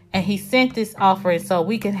 And he sent this offering so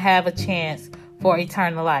we can have a chance for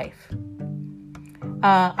eternal life.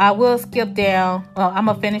 I will skip down. I'm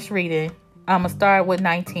going to finish reading. I'm going to start with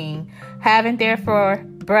 19. Having therefore,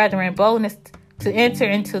 brethren, boldness to enter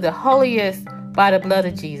into the holiest by the blood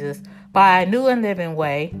of Jesus, by a new and living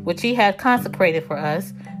way, which he hath consecrated for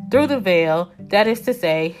us, through the veil, that is to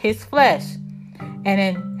say, his flesh. And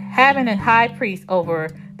in having a high priest over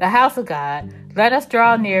the house of God, let us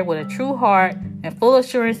draw near with a true heart and full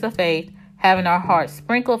assurance of faith, having our hearts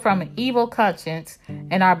sprinkled from an evil conscience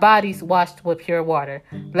and our bodies washed with pure water.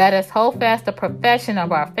 Let us hold fast the profession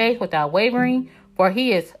of our faith without wavering, for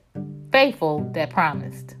he is faithful that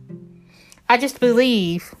promised. I just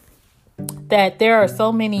believe that there are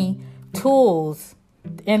so many tools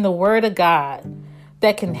in the Word of God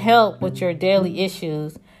that can help with your daily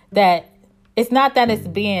issues, that it's not that it's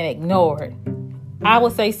being ignored. I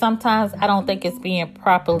would say sometimes I don't think it's being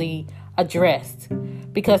properly addressed,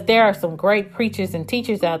 because there are some great preachers and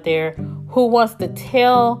teachers out there who wants to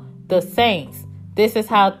tell the saints, this is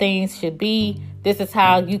how things should be. This is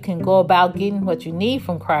how you can go about getting what you need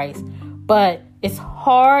from Christ. But it's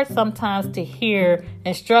hard sometimes to hear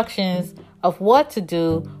instructions of what to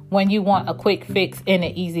do when you want a quick fix and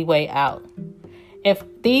an easy way out. If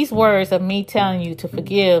these words of me telling you to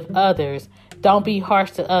forgive others, don't be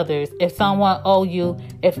harsh to others. If someone owe you,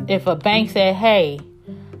 if a bank said, hey,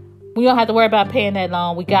 we don't have to worry about paying that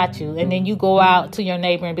loan, we got you. And then you go out to your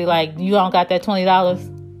neighbor and be like, you don't got that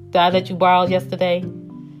 $20 that I let you borrow yesterday?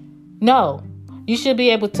 No. You should be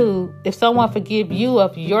able to, if someone forgive you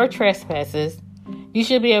of your trespasses, you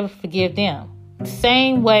should be able to forgive them.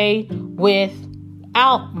 Same way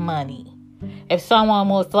without money. If someone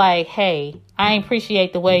was like, hey, I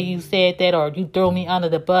appreciate the way you said that, or you threw me under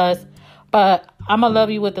the bus, but I'm going to love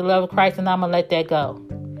you with the love of Christ and I'm going to let that go.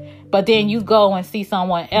 But then you go and see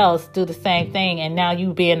someone else do the same thing, and now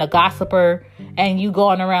you being a gossiper and you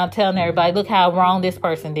going around telling everybody, look how wrong this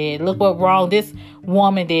person did. Look what wrong this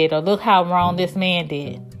woman did, or look how wrong this man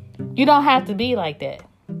did. You don't have to be like that.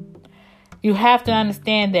 You have to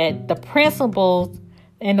understand that the principles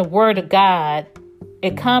in the Word of God,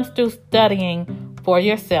 it comes through studying for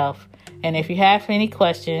yourself. And if you have any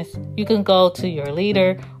questions, you can go to your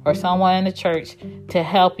leader or someone in the church to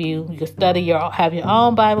help you. You can have your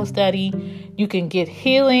own Bible study. You can get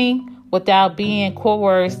healing without being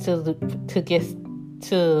coerced to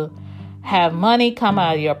have money come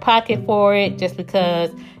out of your pocket for it, just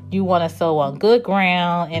because you want to sow on good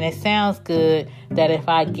ground, and it sounds good that if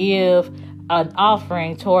I give an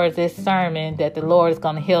offering towards this sermon that the Lord is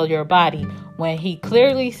going to heal your body, when he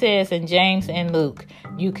clearly says in James and Luke,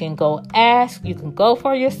 you can go ask, you can go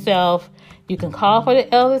for yourself, you can call for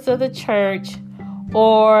the elders of the church,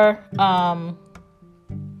 or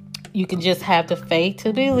you can just have the faith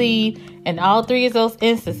to believe. In all three of those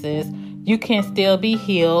instances, you can still be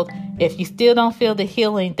healed. If you still don't feel the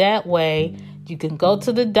healing that way, you can go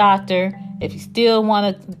to the doctor. If you still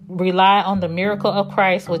want to rely on the miracle of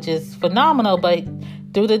Christ, which is phenomenal, but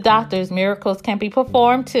through the doctors, miracles can be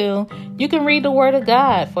performed too. You can read the Word of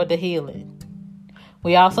God for the healing.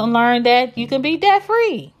 We also learned that you can be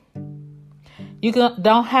debt-free. You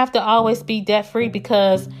don't have to always be debt-free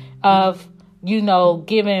because of,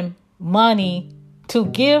 giving money. To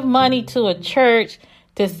give money to a church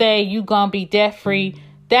to say you're going to be debt-free,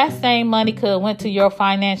 that same money could have went to your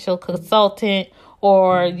financial consultant,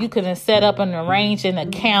 or you could have set up and arranged an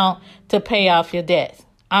account to pay off your debts.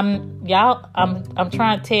 I'm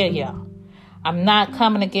trying to tell y'all, I'm not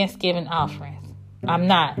coming against giving offerings. I'm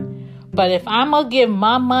not. But if I'm going to give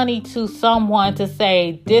my money to someone to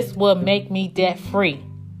say this will make me debt free,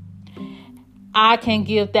 I can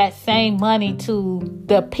give that same money to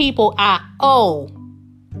the people I owe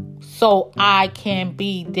so I can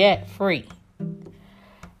be debt free.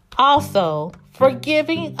 Also,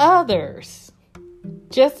 forgiving others.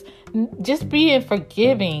 Just being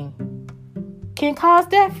forgiving can cause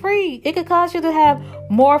debt free. It could cause you to have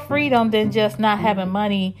more freedom than just not having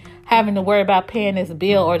money, having to worry about paying this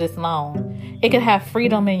bill or this loan. It could have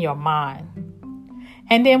freedom in your mind.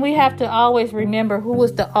 And then we have to always remember who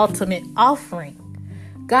was the ultimate offering.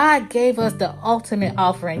 God gave us the ultimate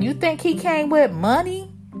offering. You think he came with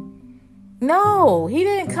money? No, he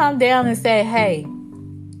didn't come down and say, hey,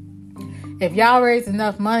 if y'all raise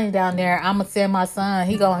enough money down there, I'm going to send my son.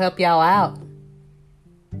 He going to help y'all out.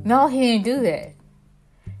 No, he didn't do that.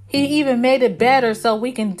 He even made it better so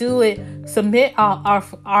we can do it, submit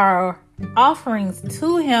our offerings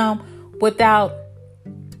to him without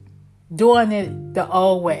doing it the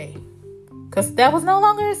old way. Because that was no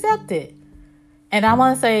longer accepted. And I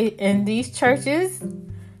want to say in these churches,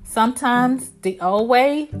 sometimes the old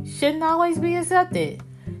way shouldn't always be accepted.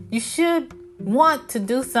 You should want to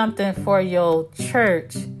do something for your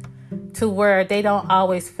church to where they don't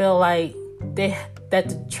always feel like that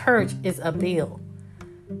the church is a bill.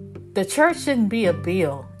 The church shouldn't be a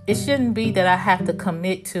bill. It shouldn't be that I have to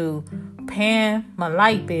commit to paying my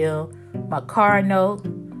light bill, my car note,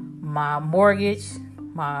 my mortgage,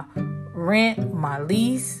 my rent, my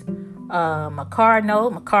lease, my car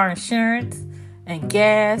note, my car insurance, and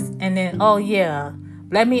gas. And then,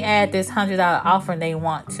 let me add this $100 offering they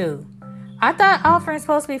want too. I thought offering is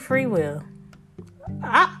supposed to be free will.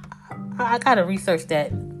 I gotta research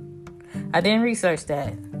that. I didn't research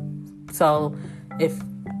that. So if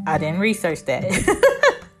I didn't research that.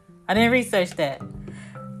 I didn't research that.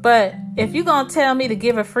 But if you're going to tell me to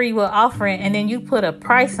give a free will offering and then you put a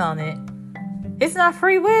price on it, it's not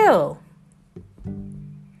free will.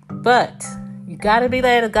 But you got to be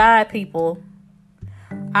led of God, people.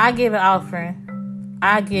 I give an offering.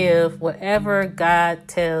 I give whatever God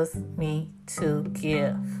tells me to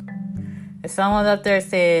give. If someone up there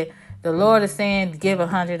said, the Lord is saying give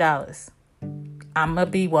 $100, I'm going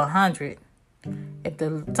to be 100. If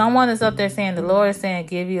someone is up there saying the Lord is saying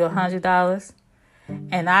give you $100,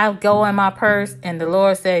 and I go in my purse and the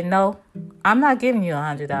Lord said no, I'm not giving you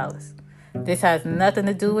 $100. This has nothing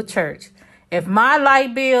to do with church. If my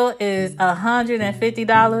light bill is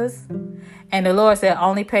 $150 and the Lord said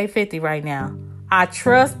only pay $50 right now, I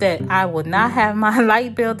trust that I will not have my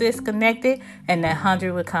light bill disconnected and that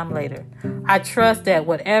 $100 would come later. I trust that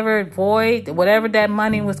whatever that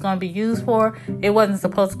money was going to be used for, it wasn't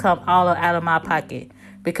supposed to come all out of my pocket.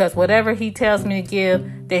 Because whatever he tells me to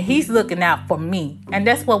give, then he's looking out for me. And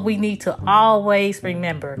that's what we need to always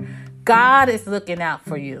remember. God is looking out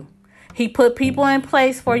for you. He put people in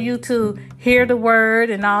place for you to hear the word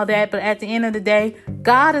and all that. But at the end of the day,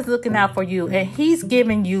 God is looking out for you and he's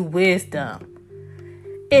giving you wisdom.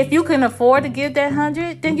 If you can afford to give that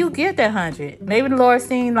 $100, then you give that $100. Maybe the Lord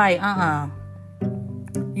seen like,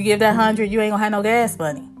 you give that $100, you ain't gonna have no gas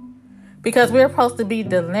money. Because we're supposed to be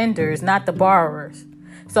the lenders, not the borrowers.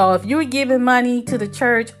 So if you're giving money to the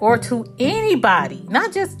church or to anybody,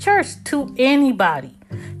 not just church, to anybody,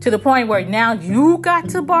 to the point where now you got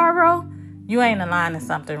to borrow, you ain't aligning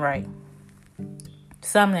something right.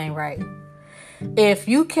 Something ain't right. If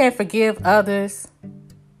you can't forgive others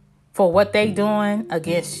for what they doing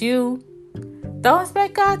against you, don't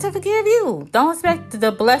expect God to forgive you. Don't expect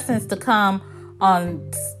the blessings to come on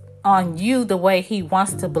on you the way he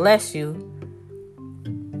wants to bless you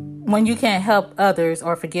when you can't help others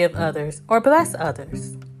or forgive others or bless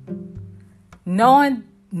others. Knowing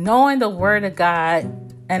the word of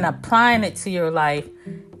God and applying it to your life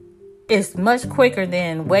is much quicker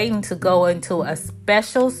than waiting to go into a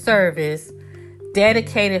special service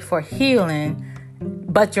dedicated for healing,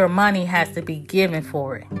 but your money has to be given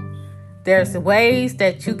for it. There's ways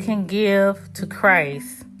that you can give to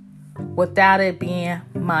Christ without it being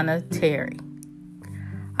monetary.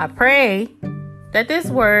 I pray that this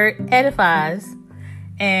word edifies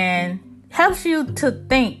and helps you to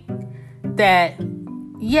think that,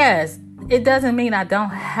 yes, it doesn't mean I don't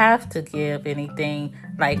have to give anything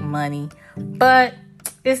like money, but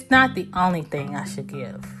it's not the only thing I should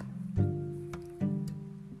give.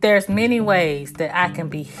 There's many ways that I can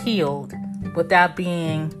be healed without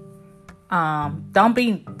being don't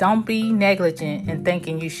be negligent in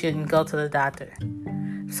thinking you shouldn't go to the doctor.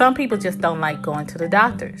 Some people just don't like going to the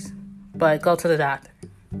doctors, but go to the doctor.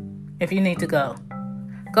 If you need to go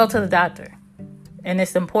to the doctor. And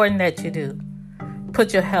it's important that you do.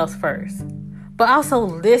 Put your health first, but also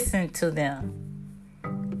listen to them.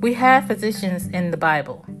 We have physicians in the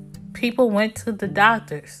Bible. People went to the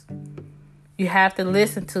doctors. You have to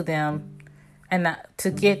listen to them and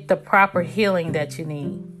to get the proper healing that you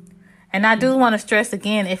need. And I do want to stress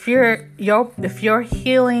again, if your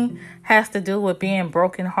healing has to do with being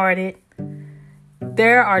brokenhearted,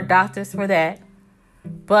 there are doctors for that.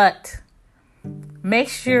 But make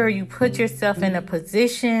sure you put yourself in a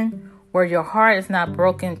position where your heart is not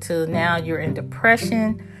broken to now you're in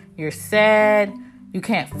depression, you're sad, you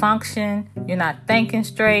can't function, you're not thinking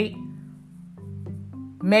straight.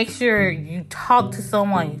 Make sure you talk to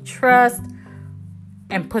someone you trust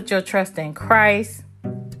and put your trust in Christ.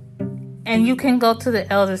 And you can go to the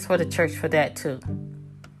elders for the church for that too.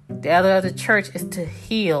 The elder of the church is to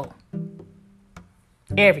heal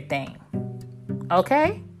everything.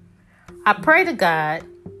 Okay? I pray to God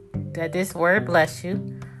that this word bless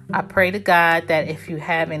you. I pray to God that if you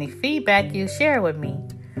have any feedback, you share with me.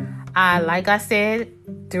 Like I said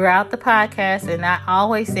throughout the podcast, and I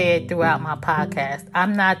always say it throughout my podcast,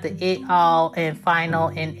 I'm not the it all and final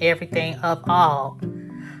and everything of all.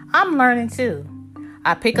 I'm learning too.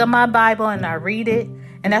 I pick up my Bible and I read it.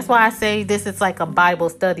 And that's why I say this is like a Bible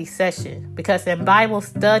study session. Because in Bible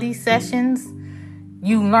study sessions,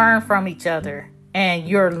 you learn from each other and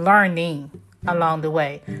you're learning along the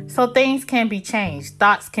way. So things can be changed.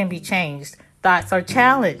 Thoughts can be changed. Thoughts are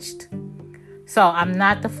challenged. So I'm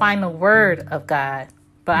not the final word of God,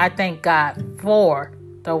 but I thank God for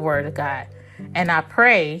the word of God. And I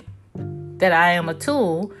pray that I am a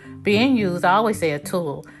tool being used. I always say a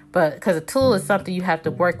tool, but because a tool is something you have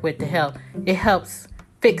to work with to help. It helps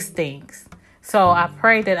fix things. So I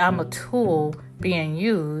pray that I'm a tool being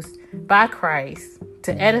used by Christ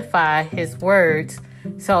to edify his words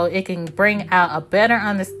so it can bring out a better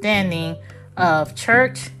understanding of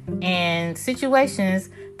church and situations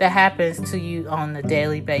that happens to you on a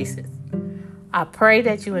daily basis. I pray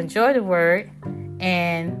that you enjoy the word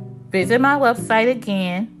and visit my website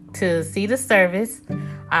again to see the service.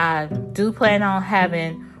 I do plan on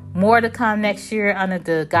having more to come next year under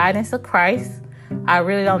the guidance of Christ. I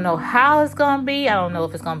really don't know how it's going to be. I don't know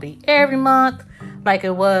if it's going to be every month like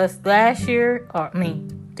it was this year.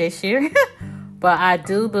 But I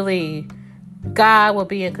do believe God will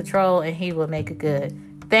be in control and he will make it good.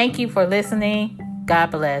 Thank you for listening. God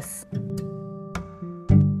bless.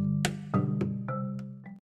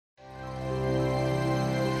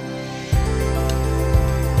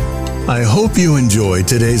 I hope you enjoyed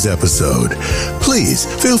today's episode. Please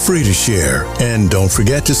feel free to share, and don't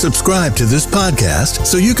forget to subscribe to this podcast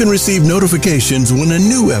so you can receive notifications when a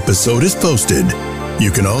new episode is posted.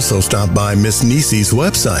 You can also stop by Miss Nisi's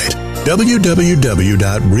website,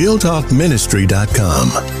 www.realtalkministry.com.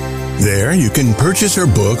 There you can purchase her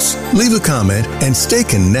books, leave a comment, and stay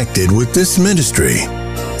connected with this ministry.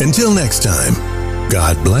 Until next time,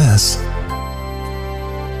 God bless.